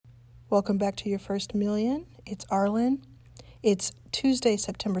Welcome back to Your First Million. It's Arlen. It's Tuesday,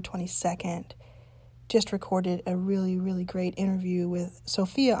 September 22nd. Just recorded a really, really great interview with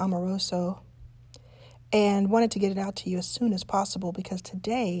Sophia Amoruso and wanted to get it out to you as soon as possible because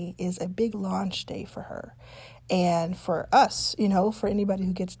today is a big launch day for her and for us, for anybody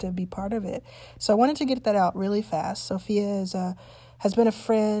who gets to be part of it. So I wanted to get that out really fast. Sophia has been a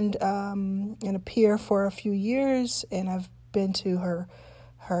friend and a peer for a few years, and I've been to her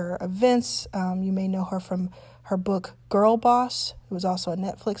events. You may know her from her book Girl Boss. It was also a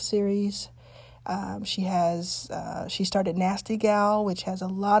Netflix series. She started Nasty Gal, which has a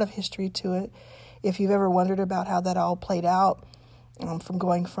lot of history to it. If you've ever wondered about how that all played out, from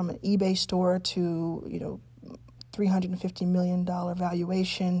going from an eBay store to $350 million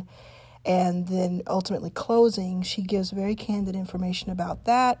valuation, and then ultimately closing, she gives very candid information about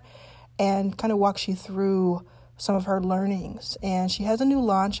that and kind of walks you through some of her learnings. And she has a new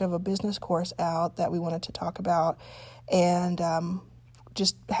launch of a business course out that we wanted to talk about and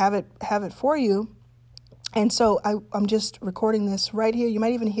just have it for you. And so I'm just recording this right here. You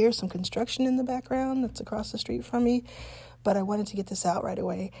might even hear some construction in the background that's across the street from me, but I wanted to get this out right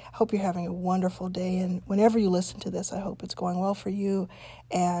away. I hope you're having a wonderful day, and whenever you listen to this, I hope it's going well for you,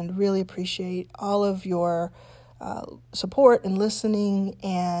 and really appreciate all of your support and listening,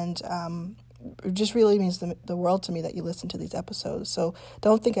 and it just really means the world to me that you listen to these episodes. So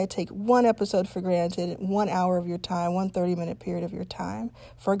don't think I take one episode for granted, 1 hour of your time, 1 30-minute period of your time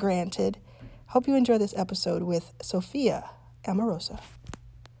for granted. Hope you enjoy this episode with Sophia Amoruso.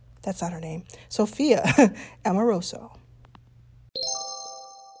 That's not her name. Sophia Amoruso.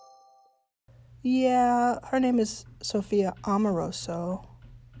 Yeah, her name is Sophia Amoruso.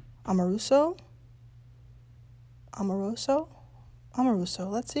 Amoruso?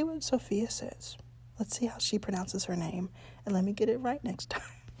 Let's see what Sophia says. Let's see how she pronounces her name. And let me get it right next time.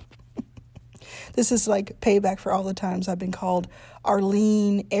 This is like payback for all the times I've been called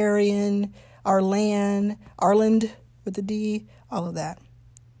Arlene, Arian, Arlan, Arland with the D, all of that.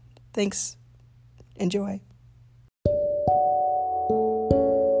 Thanks. Enjoy.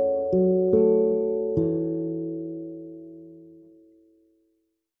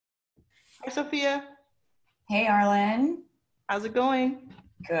 Hi, Sophia. Hey, Arlen. How's it going?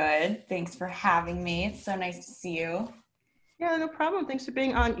 Good. Thanks for having me. It's so nice to see you. Yeah, no problem. Thanks for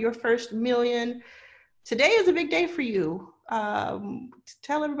being on Your First Million. Today is a big day for you.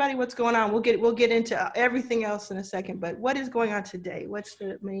 Tell everybody what's going on. We'll get into everything else in a second, but what is going on today? What's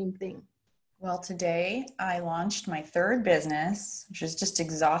the main thing? Well, today I launched my third business, which is just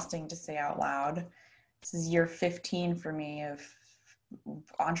exhausting to say out loud. This is year 15 for me of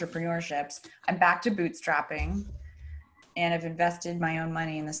entrepreneurships. I'm back to bootstrapping, and I've invested my own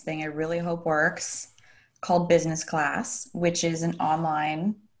money in this thing I really hope works, called Business Class, which is an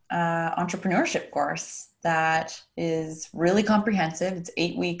online entrepreneurship course that is really comprehensive. It's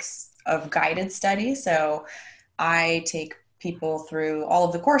 8 weeks of guided study. So I take people through all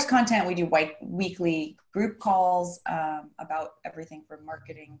of the course content. We do weekly group calls about everything from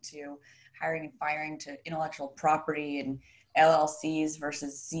marketing to hiring and firing to intellectual property and LLCs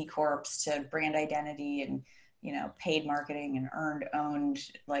versus C Corps to brand identity and paid marketing and owned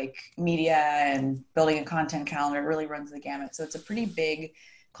like media and building a content calendar. It really runs the gamut. So it's a pretty big,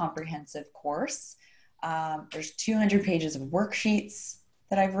 comprehensive course. There's 200 pages of worksheets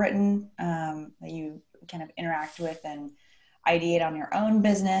that I've written that you kind of interact with and ideate on your own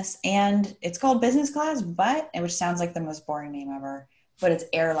business. And it's called Business Class, which sounds like the most boring name ever, but it's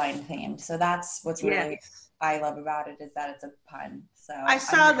airline themed. So that's what's really I love about it, is that it's a pun. So I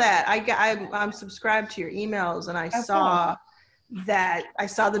saw that. I'm subscribed to your emails, and I saw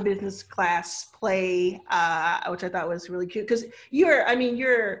the Business Class play, which I thought was really cute, because you're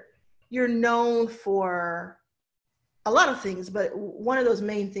known for a lot of things, but one of those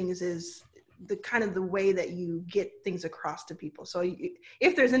main things is the kind of the way that you get things across to people. So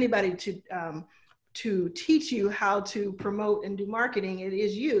if there's anybody to teach you how to promote and do marketing, it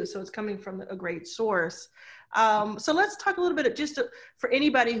is you. So it's coming from a great source. So let's talk a little bit for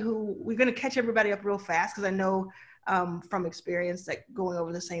anybody we're going to catch everybody up real fast, because I know from experience that going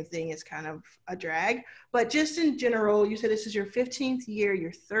over the same thing is kind of a drag. But just in general, you said this is your 15th year,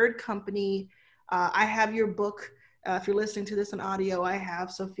 your third company. I have your book. If you're listening to this in audio, I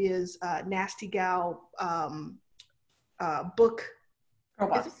have Sophia's Nasty Gal book. Girl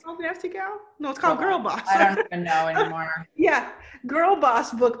Boss. Is it called Nasty Gal? No, it's called Girl Boss. I don't even know anymore. Yeah, Girl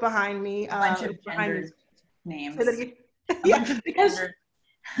Boss book behind me. A bunch of gendered names. Yeah, because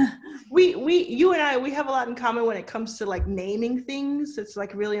you and I, we have a lot in common when it comes to like naming things. It's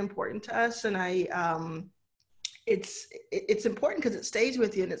like really important to us, and it's important because it stays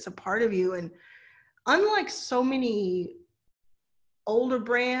with you and it's a part of you. And unlike so many older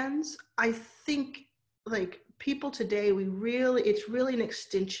brands, I think like people today, it's really an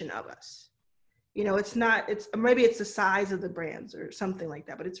extension of us. You know, it's maybe it's the size of the brands or something like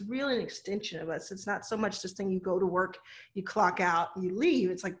that, but it's really an extension of us. It's not so much this thing you go to work, you clock out, you leave.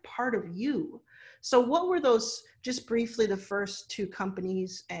 It's like part of you. So what were those, just briefly, the first two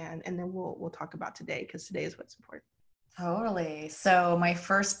companies, and then we'll talk about today, because today is what's important. Totally. So my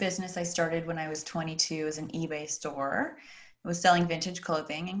first business I started when I was 22 as an eBay store. It was selling vintage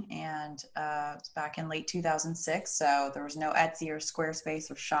clothing, and it was back in late 2006. So there was no Etsy or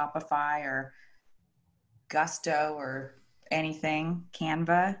Squarespace or Shopify or Gusto or anything,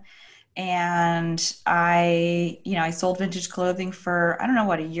 Canva. And I sold vintage clothing for, I don't know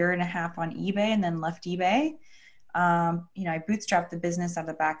what, a year and a half on eBay, and then left eBay. I bootstrapped the business out of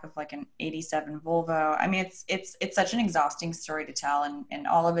the back of like an 87 Volvo. I mean, it's such an exhausting story to tell, and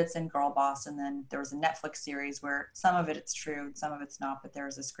all of it's in Girl Boss. And then there was a Netflix series where some of it's true and some of it's not, but there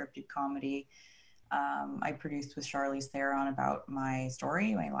was a scripted comedy I produced with Charlize Theron about my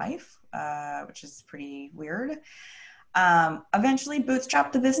story, my life, which is pretty weird. Eventually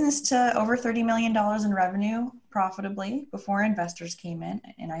bootstrapped the business to over $30 million in revenue profitably before investors came in,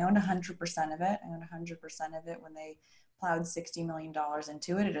 and I owned 100% of it. I owned 100% of it when they plowed $60 million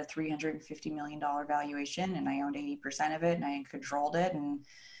into it at a $350 million valuation, and I owned 80% of it, and I controlled it, and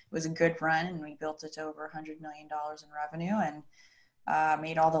it was a good run, and we built it to over $100 million in revenue, and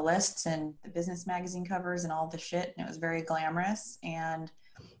made all the lists and the business magazine covers and all the shit, and it was very glamorous, and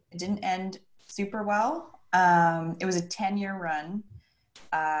it didn't end super well. It was a 10-year run.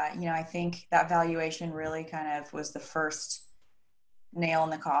 I think that valuation really kind of was the first nail in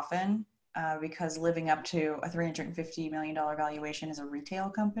the coffin, because living up to a $350 million valuation as a retail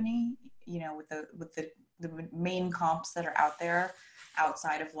company, with the main comps that are out there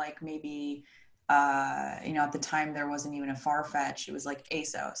outside of like maybe, at the time there wasn't even a Farfetch. It was like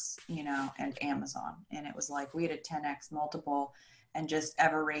ASOS, and Amazon. And it was like, we had a 10x multiple, and just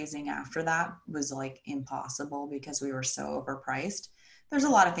ever raising after that was like impossible because we were so overpriced. There's a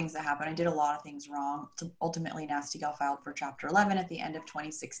lot of things that happened. I did a lot of things wrong. Ultimately, Nasty Gal filed for Chapter 11 at the end of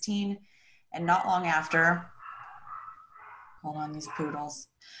 2016. And not long after, hold on, these poodles.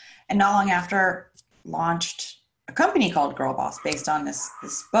 And not long after, launched a company called Girl Boss based on this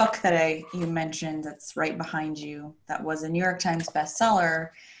book that you mentioned that's right behind you, that was a New York Times bestseller.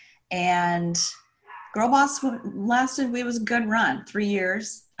 And Girl Boss lasted, it was a good run, 3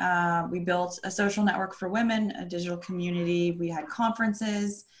 years. We built a social network for women, a digital community. We had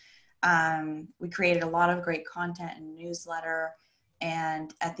conferences. We created a lot of great content and newsletter.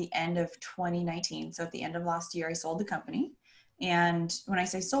 And at the end of 2019, so at the end of last year, I sold the company. And when I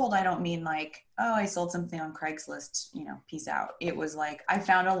say sold, I don't mean like, oh, I sold something on Craigslist, peace out. It was like, I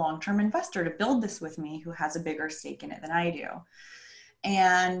found a long-term investor to build this with me who has a bigger stake in it than I do.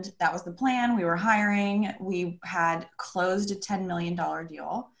 And that was the plan. We were hiring. We had closed a $10 million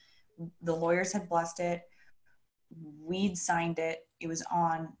deal. The lawyers had blessed it. We'd signed it. It was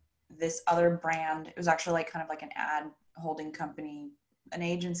on this other brand. It was actually like kind of like an ad holding company, an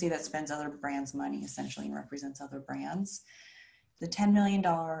agency that spends other brands' money essentially and represents other brands. The $10 million,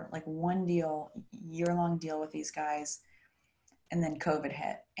 like one deal, year-long deal with these guys. And then COVID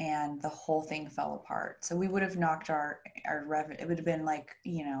hit and the whole thing fell apart. So we would have knocked our revenue. It would have been like,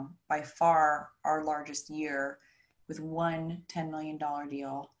 by far our largest year with one $10 million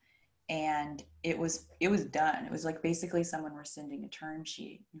deal. And it was done. It was like basically someone rescinding a term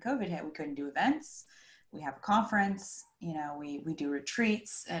sheet. And COVID hit, we couldn't do events. We have a conference, we do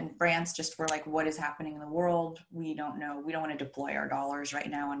retreats, and brands just were like, what is happening in the world? We don't know. We don't want to deploy our dollars right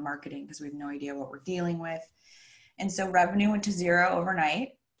now on marketing because we have no idea what we're dealing with. And so revenue went to zero overnight,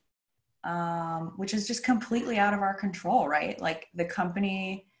 which is just completely out of our control, right? Like the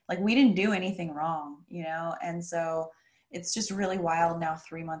company, like we didn't do anything wrong, And so it's just really wild now,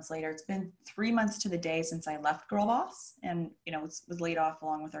 3 months later. It's been 3 months to the day since I left Girl Boss and, was laid off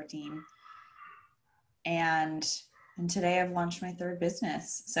along with our team. And today I've launched my third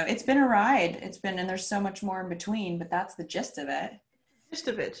business. So it's been a ride. And there's so much more in between, but that's the gist of it.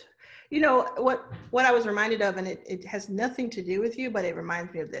 What I was reminded of, and it has nothing to do with you, but it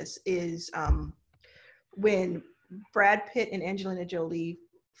reminds me of this, is when Brad Pitt and Angelina Jolie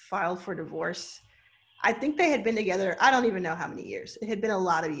filed for divorce. I think they had been together, I don't even know how many years. It had been a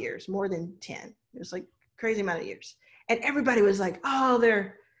lot of years, more than 10. It was like crazy amount of years. And everybody was like, oh,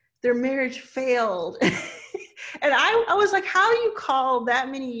 their marriage failed. And I was like, how do you call that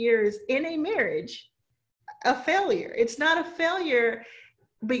many years in a marriage a failure? It's not a failure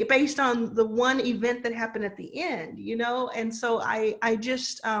based on the one event that happened at the end, And so I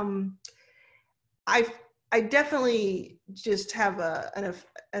just, I definitely just have an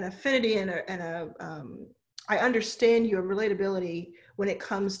affinity I understand your relatability when it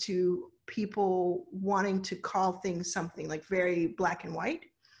comes to people wanting to call things something like very black and white.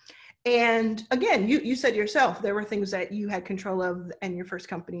 And again, you said yourself, there were things that you had control of in your first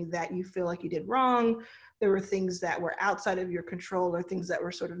company that you feel like you did wrong. There were things that were outside of your control or things that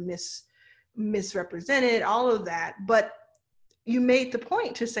were sort of misrepresented, all of that. But you made the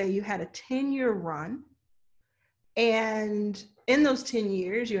point to say you had a 10-year run. And in those 10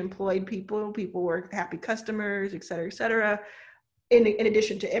 years, you employed people were happy customers, et cetera, in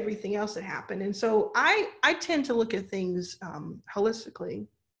addition to everything else that happened. And so I tend to look at things holistically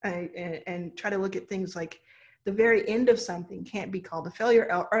and try to look at things like the very end of something can't be called a failure,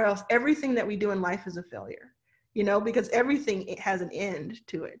 or else everything that we do in life is a failure, because everything, it has an end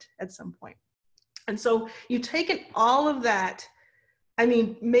to it at some point. And so you've taken all of that,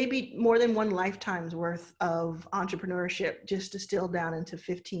 maybe more than one lifetime's worth of entrepreneurship just distilled down into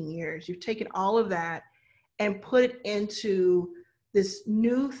 15 years. You've taken all of that and put it into this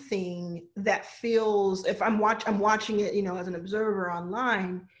new thing that feels, if I'm watching it, as an observer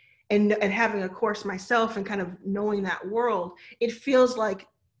online and having a course myself and kind of knowing that world, it feels like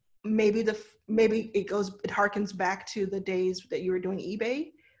maybe it harkens back to the days that you were doing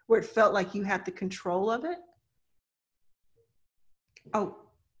eBay, where it felt like you had the control of it. Oh.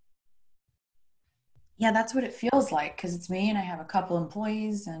 Yeah, that's what it feels like, because it's me and I have a couple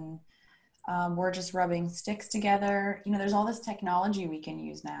employees and we're just rubbing sticks together. There's all this technology we can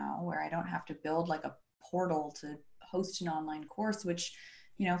use now where I don't have to build like a portal to host an online course, which,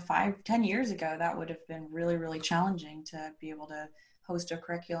 5-10 years ago, that would have been really, really challenging to be able to host a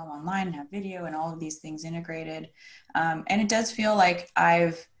curriculum online and have video and all of these things integrated. And it does feel like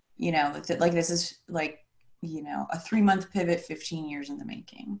I've, like this is like, a 3-month pivot, 15 years in the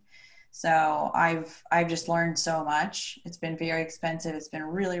making. So I've just learned so much. It's been very expensive. It's been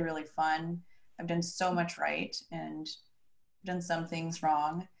really, really fun. I've done so much right and done some things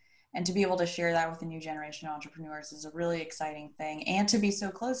wrong. And to be able to share that with the new generation of entrepreneurs is a really exciting thing. And to be so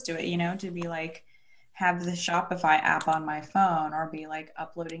close to it, to be like, have the Shopify app on my phone, or be like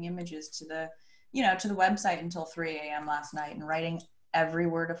uploading images to the website until 3 a.m. last night and writing every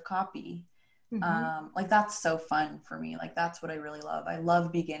word of copy. Mm-hmm. Like that's so fun for me. Like that's what I really love. I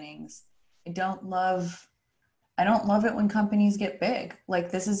love beginnings. I don't love it when companies get big.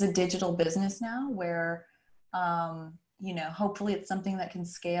 Like this is a digital business now where, hopefully it's something that can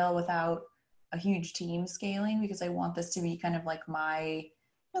scale without a huge team scaling, because I want this to be kind of like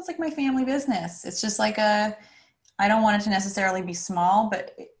it's like my family business. It's just like I don't want it to necessarily be small,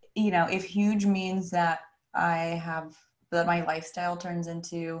 but if huge means that that my lifestyle turns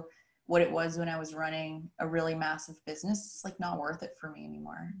into what it was when I was running a really massive business, it's like not worth it for me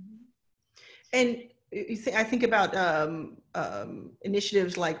anymore. And I think about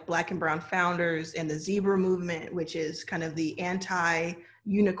initiatives like Black and Brown Founders and the Zebra movement, which is kind of the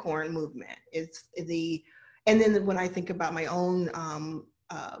anti-unicorn movement. And then when I think about my own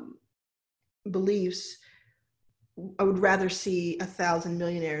beliefs, I would rather see 1,000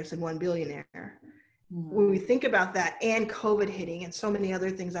 millionaires than 1 billionaire. Mm-hmm. When we think about that, and COVID hitting and so many other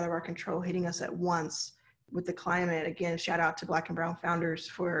things out of our control hitting us at once with the climate, again, shout out to Black and Brown Founders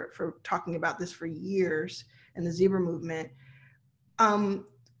for talking about this for years, and the Zebra movement.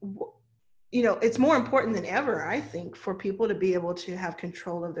 It's more important than ever, I think, for people to be able to have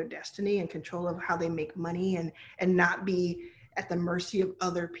control of their destiny and control of how they make money and not be at the mercy of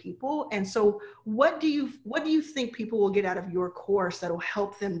other people. And so what do you think people will get out of your course that will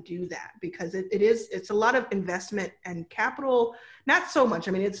help them do that? Because it's a lot of investment and capital, not so much,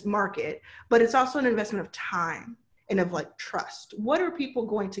 it's market, but it's also an investment of time and of like trust. What are people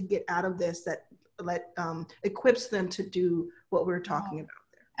going to get out of this that equips them to do what we're talking about?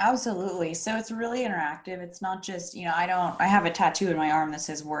 Absolutely. So it's really interactive. It's not just, I have a tattoo in my arm that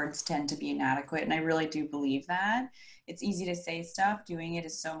says words tend to be inadequate. And I really do believe that. It's easy to say stuff. Doing it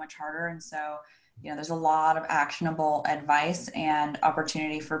is so much harder. And so, there's a lot of actionable advice and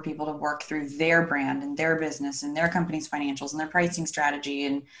opportunity for people to work through their brand and their business and their company's financials and their pricing strategy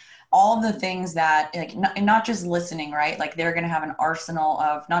and all of the things that, like, not just listening, right? Like they're going to have an arsenal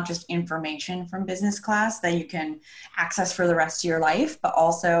of not just information from business class that you can access for the rest of your life, but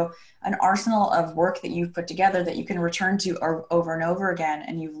also an arsenal of work that you've put together that you can return to over and over again.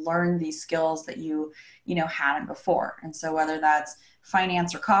 And you've learned these skills that you hadn't before. And so whether that's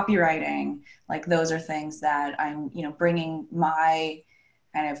finance or copywriting, like those are things that I'm, bringing my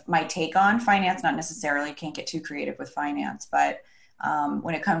take on finance, not necessarily, can't get too creative with finance, but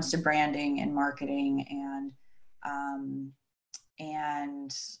when it comes to branding and marketing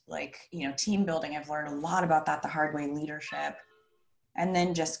and like, you know, team building. I've learned a lot about that the hard way, leadership, and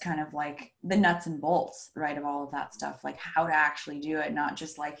then just kind of like the nuts and bolts, right, of all of that stuff, like how to actually do it, not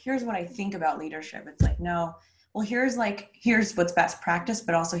just like, here's what I think about leadership. It's like, no, well, here's what's best practice,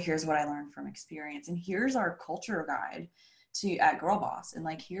 but also here's what I learned from experience. And here's our culture guide at Girl Boss. And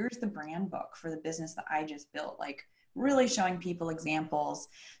like, here's the brand book for the business that I just built, like really showing people examples.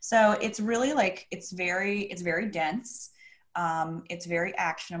 So it's really like, it's very dense. It's very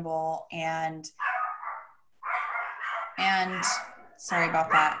actionable, and sorry about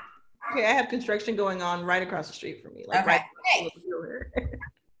that. Okay, I have construction going on right across the street from me. Like okay.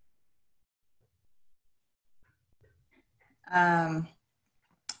 Right.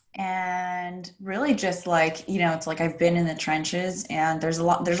 And really just like, you know, it's like I've been in the trenches, and there's a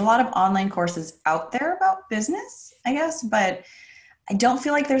lot of online courses out there about business, I guess, but I don't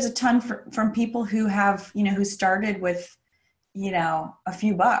feel like there's a ton from people who have, you know, who started with, you know, a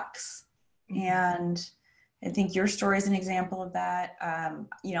few bucks. And I think your story is an example of that.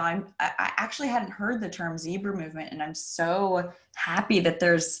 You know, I actually hadn't heard the term zebra movement, and I'm so happy that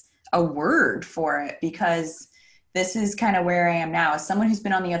there's a word for it, because this is kind of where I am now. As someone who's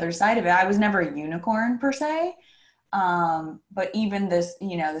been on the other side of it, I was never a unicorn per se. But even this,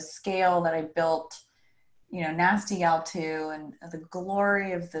 you know, the scale that I built, you know, Nasty Gal 2, and the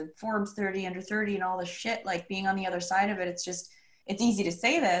glory of the Forbes 30 under 30 and all the shit, like being on the other side of it, it's just, it's easy to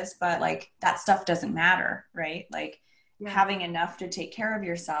say this, but like that stuff doesn't matter, right? Like having enough to take care of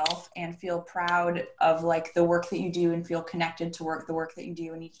yourself and feel proud of like the work that you do, and feel connected to the work that you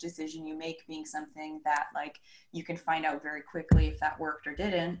do, and each decision you make being something that like you can find out very quickly if that worked or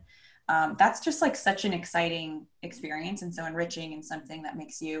didn't. That's just like such an exciting experience, and so enriching, and something that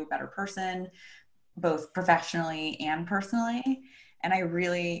makes you a better person, both professionally and personally. And I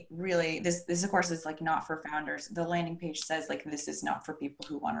really, really, this of course is like not for founders. The landing page says like, this is not for people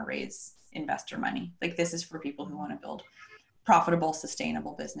who want to raise investor money. Like this is for people who want to build profitable,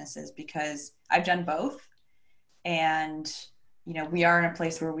 sustainable businesses, because I've done both. And, you know, we are in a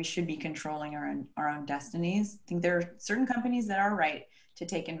place where we should be controlling our own destinies. I think there are certain companies that are right to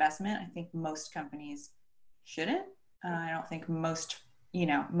take investment. I think most companies shouldn't. I don't think most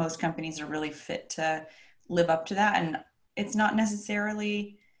companies are really fit to live up to that. And it's not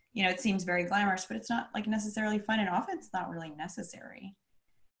necessarily, you know, it seems very glamorous, but it's not like necessarily fun, and often it's not really necessary.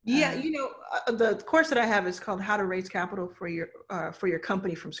 Yeah, you know, the course that I have is called How to Raise Capital for your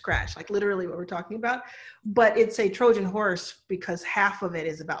company from scratch, like literally what we're talking about. But it's a Trojan horse because half of it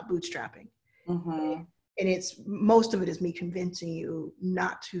is about bootstrapping. Mm-hmm. And most of it is me convincing you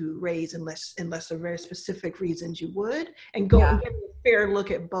not to raise unless there are very specific reasons you would, and go and get a fair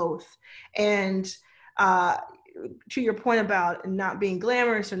look at both. And to your point about not being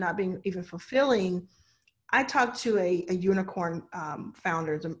glamorous or not being even fulfilling, I talked to a unicorn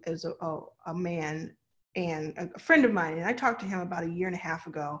founder as a man, and a friend of mine, and I talked to him about a year and a half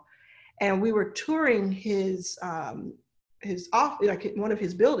ago, and we were touring his office, like one of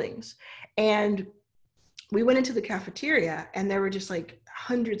his buildings, and we went into the cafeteria, and there were just like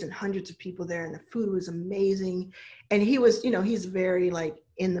hundreds and hundreds of people there, and the food was amazing. And he was, you know, he's very like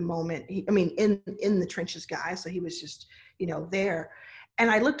in the moment. In the trenches guy. So he was just, you know, there. And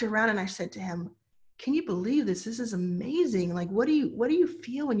I looked around and I said to him, can you believe this? This is amazing. Like, what do you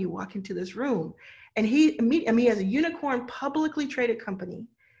feel when you walk into this room? And he has a unicorn publicly traded company.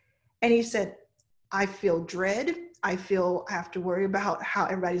 And he said, I feel dread. I have to worry about how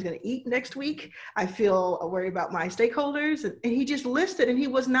everybody's going to eat next week. I feel worried about my stakeholders. And he just listed, and he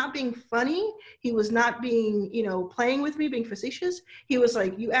was not being funny. He was not being, you know, playing with me, being facetious. He was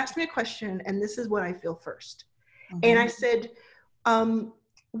like, you asked me a question, and this is what I feel first. Mm-hmm. And I said,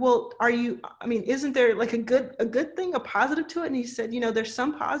 well, isn't there like a good thing, a positive to it? And he said, you know, there's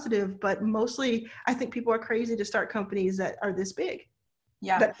some positive, but mostly I think people are crazy to start companies that are this big.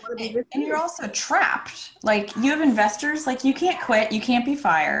 Yeah. And you're also trapped. Like, you have investors, like you can't quit, you can't be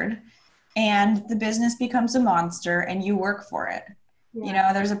fired, and the business becomes a monster and you work for it. Yeah. You know,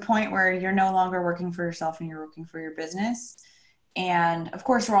 there's a point where you're no longer working for yourself and you're working for your business. And of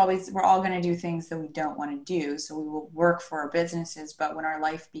course, we're all going to do things that we don't want to do. So we will work for our businesses. But when our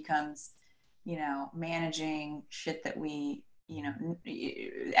life becomes, you know, managing shit that we, you know,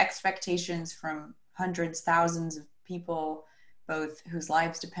 expectations from hundreds, thousands of people, both whose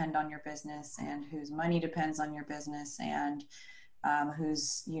lives depend on your business and whose money depends on your business, and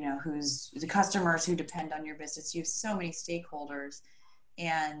who's the customers who depend on your business. You have so many stakeholders,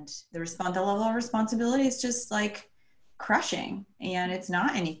 and the level of responsibility is just like crushing, and it's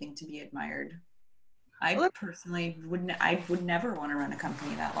not anything to be admired. I personally I would never want to run a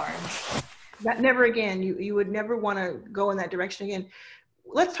company that large. That never again. You would never want to go in that direction again.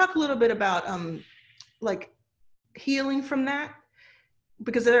 Let's talk a little bit about like healing from that,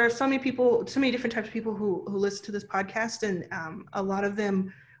 because there are so many people, so many different types of people who listen to this podcast, and a lot of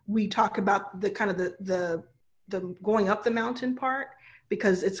them, we talk about the kind of the going up the mountain part,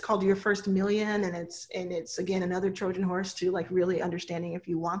 because it's called Your First Million, and it's again another Trojan horse to like really understanding if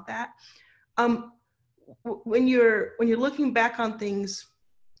you want that. When you're looking back on things,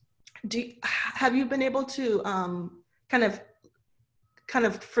 have you been able to kind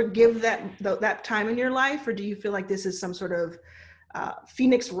of forgive that time in your life, or do you feel like this is some sort of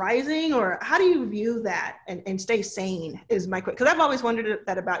phoenix rising, or how do you view that and stay sane is my question? Because I've always wondered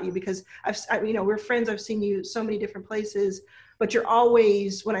that about you, because we're friends. I've seen you so many different places, but you're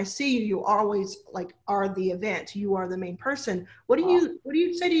always, when I see you, you always like are the event. You are the main person. What do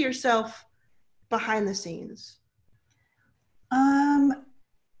you say to yourself behind the scenes?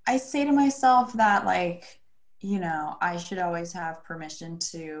 I say to myself that, like, I should always have permission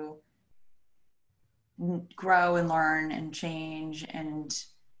to grow and learn and change and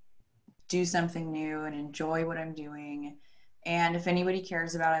do something new and enjoy what I'm doing. And if anybody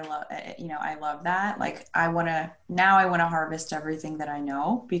cares about, I love that. Like, I want to harvest everything that I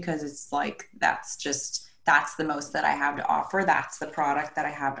know, because it's like, that's the most that I have to offer. That's the product that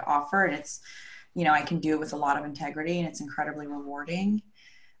I have to offer. And it's, I can do it with a lot of integrity, and it's incredibly rewarding.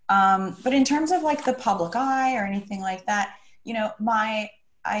 But in terms of like the public eye or anything like that,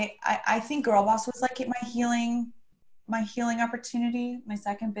 I think Girl Boss was like my healing opportunity, my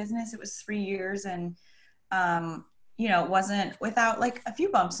second business. It was 3 years, and, it wasn't without like a few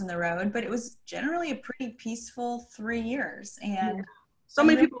bumps in the road, but it was generally a pretty peaceful 3 years. And so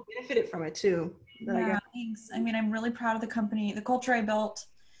many people benefited from it too. Yeah, thanks. I mean, I'm really proud of the company, the culture I built,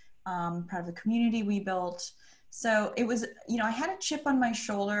 proud of the community we built. So it was, I had a chip on my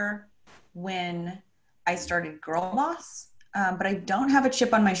shoulder when I started Girl Boss, but I don't have a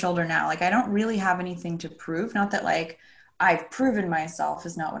chip on my shoulder now. Like, I don't really have anything to prove. Not that like I've proven myself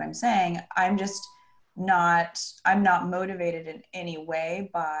is not what I'm saying. I'm not motivated in any way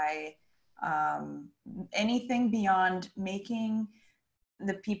by anything beyond making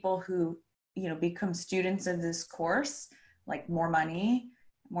the people who, become students of this course, like more money,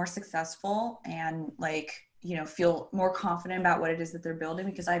 more successful, and like, feel more confident about what it is that they're building,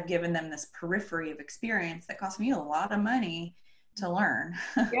 because I've given them this periphery of experience that cost me a lot of money to learn.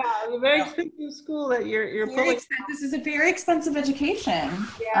 Yeah, a very expensive school that you're pulling. This is a very expensive education.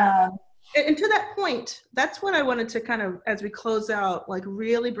 Yeah. And to that point, that's what I wanted to kind of, as we close out, like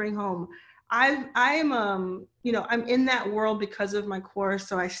really bring home. I'm in that world because of my course,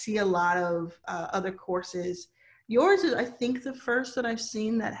 so I see a lot of other courses. Yours is, I think, the first that I've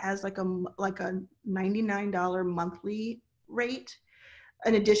seen that has like a $99 monthly rate,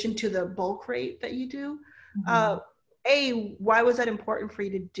 in addition to the bulk rate that you do. A, why was that important for you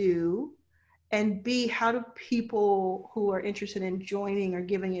to do? And B, how do people who are interested in joining or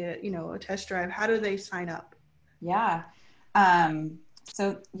giving it, a test drive, how do they sign up? Yeah.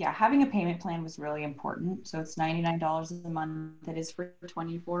 So yeah, having a payment plan was really important. So it's $99 a month. That is for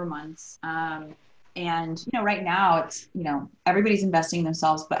 24 months. And, right now it's, everybody's investing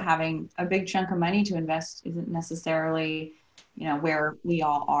themselves, but having a big chunk of money to invest isn't necessarily, where we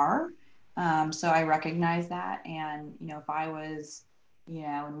all are. So I recognize that. And, if I was,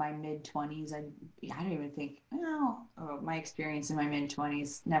 in my mid 20s, I don't even think, my experience in my mid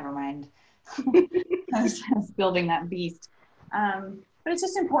 20s, never mind. I was just building that beast. But it's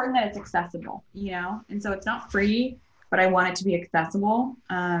just important that it's accessible, and so it's not free, but I want it to be accessible.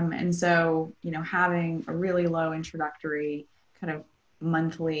 And so, having a really low introductory kind of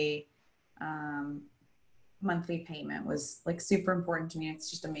monthly payment was like super important to me. It's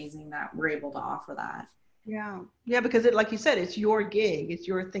just amazing that we're able to offer that. Yeah, because like you said, it's your gig, it's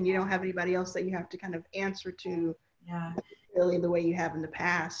your thing. You don't have anybody else that you have to kind of answer to, really the way you have in the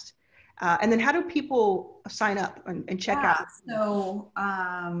past. And then how do people sign up and check out? So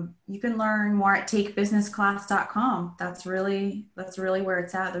you can learn more at takebusinessclass.com. That's really where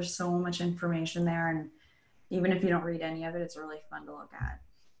it's at. There's so much information there. And even if you don't read any of it, it's really fun to look at.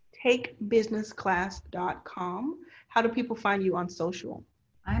 Takebusinessclass.com. How do people find you on social?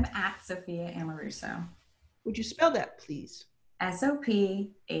 I'm at Sophia Amoruso. Would you spell that, please?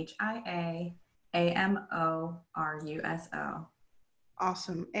 SOPHIAAMORUSO.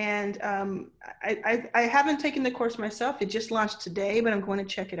 Awesome. And I haven't taken the course myself. It just launched today, but I'm going to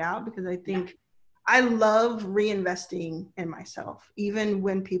check it out because I think I love reinvesting in myself. Even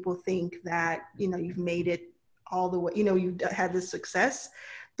when people think that, you've made it all the way, you've had this success,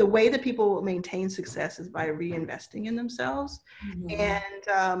 the way that people maintain success is by reinvesting in themselves. And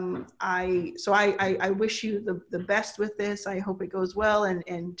I wish you the best with this. I hope it goes well,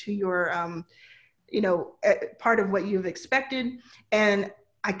 and to your part of what you've expected. And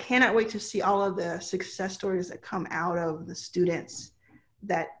I cannot wait to see all of the success stories that come out of the students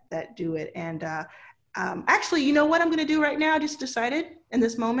that do it. And actually, you know what I'm going to do right now? I just decided in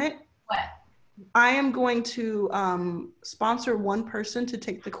this moment. What? I am going to sponsor one person to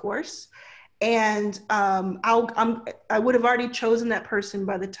take the course, and I would have already chosen that person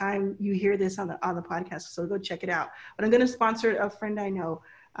by the time you hear this on the podcast. So go check it out. But I'm going to sponsor a friend I know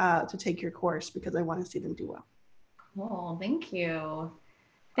to take your course because I want to see them do well. Cool. Thank you.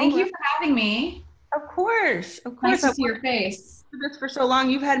 Thank you for having me. Of course. Nice to see your face. This for so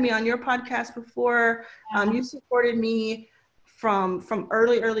long. You've had me on your podcast before. You supported me from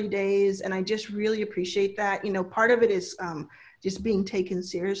early days, and I just really appreciate that. Part of it is just being taken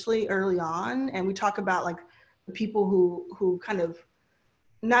seriously early on, and we talk about like the people who kind of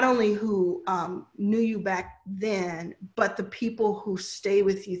not only who knew you back then, but the people who stay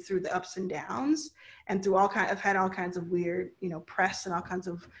with you through the ups and downs, and through I've had all kinds of weird press and all kinds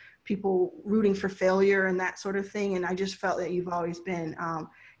of people rooting for failure and that sort of thing. And I just felt that you've always been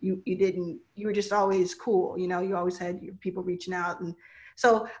you were just always cool. You always had your people reaching out. And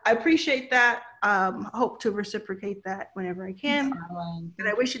so I appreciate that. Hope to reciprocate that whenever I can. And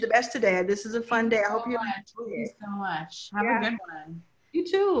I wish you the best today. This is a fun day. I hope you enjoy it. Thank you so much. Have a good one. You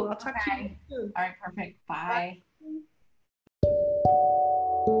too. I'll talk to you soon. All right, perfect. Bye.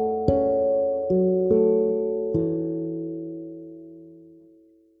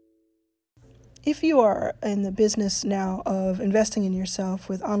 If you are in the business now of investing in yourself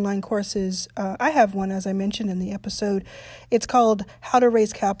with online courses, I have one, as I mentioned in the episode. It's called How to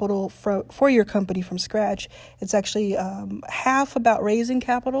Raise Capital for Your Company from Scratch. It's actually half about raising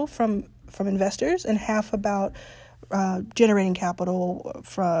capital from investors and half about generating capital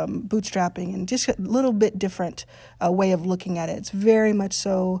from bootstrapping, and just a little bit different way of looking at it. It's very much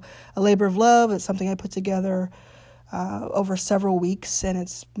so a labor of love. It's something I put together over several weeks, and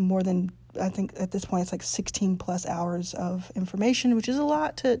it's more than, I think at this point, it's like 16 plus hours of information, which is a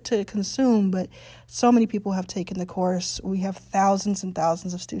lot to consume, but so many people have taken the course. We have thousands and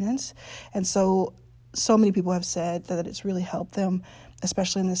thousands of students, and so many people have said that it's really helped them,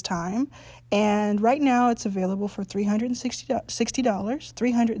 especially in this time. And right now it's available for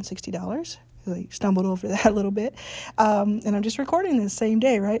 $360. I stumbled over that a little bit. And I'm just recording this same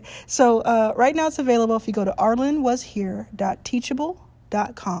day, right? So right now it's available if you go to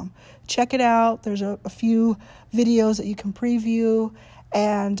arlenwashere.teachable.com. Check it out. There's a few videos that you can preview.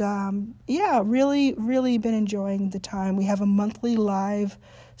 And really, really been enjoying the time. We have a monthly live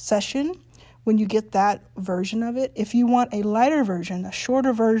session when you get that version of it. If you want a lighter version, a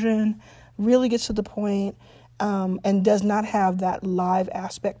shorter version, really gets to the point and does not have that live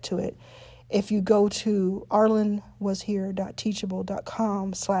aspect to it, if you go to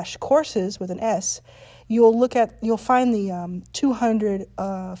arlenwashere.teachable.com/courses with an S, you'll find the 200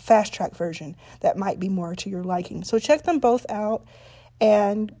 fast track version that might be more to your liking. So check them both out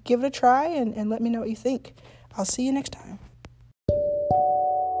and give it a try and let me know what you think. I'll see you next time.